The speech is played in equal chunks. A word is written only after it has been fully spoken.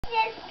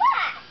is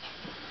blocks.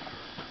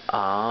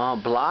 Oh,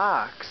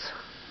 blocks.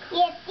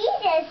 Yes, these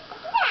are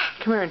blocks.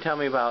 Come here and tell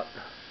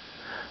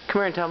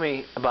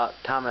me about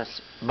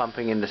Thomas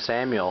bumping into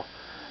Samuel,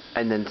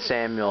 and then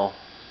Samuel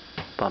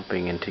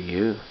bumping into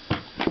you.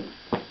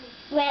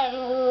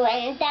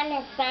 When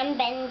Thomas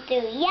bumped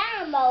into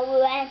Yamo,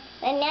 when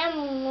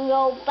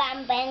Yamo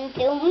bumped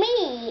into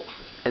me.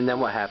 And then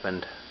what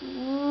happened?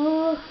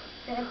 When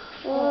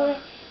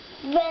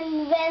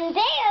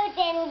they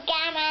didn't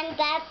come on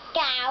the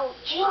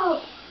couch.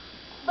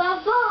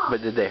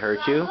 But did they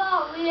hurt you?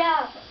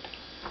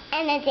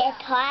 And they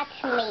taught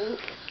me.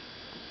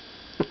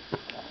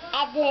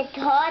 And they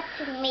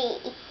taught me.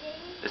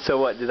 So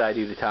what did I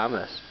do to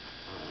Thomas?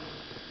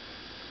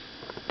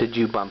 Did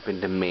you bump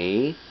into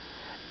me?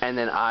 And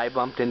then I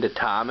bumped into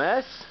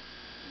Thomas?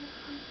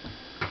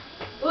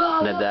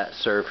 Did that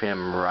serve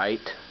him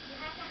right?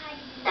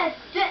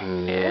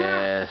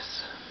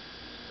 Yes.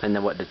 And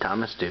then what did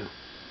Thomas do?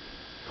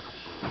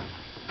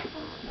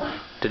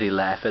 Did he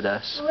laugh at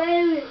us?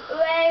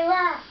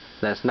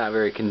 That's not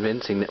very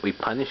convincing that we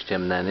punished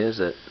him then, is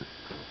it?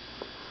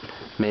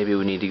 Maybe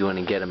we need to go in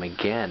and get him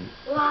again.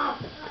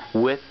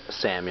 With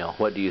Samuel.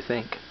 What do you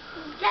think?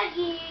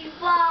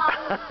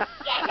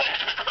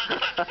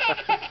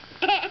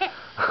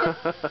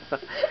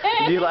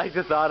 Do you like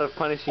the thought of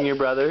punishing your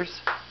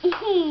brothers?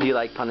 Do you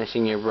like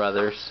punishing your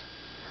brothers?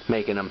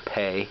 Making them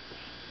pay?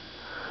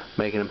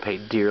 Making them pay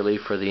dearly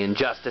for the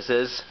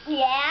injustices?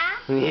 Yeah?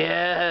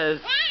 Yes!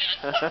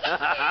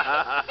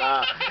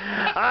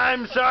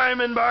 I'm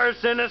Simon Bar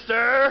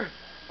Sinister!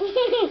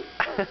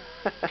 Yeah.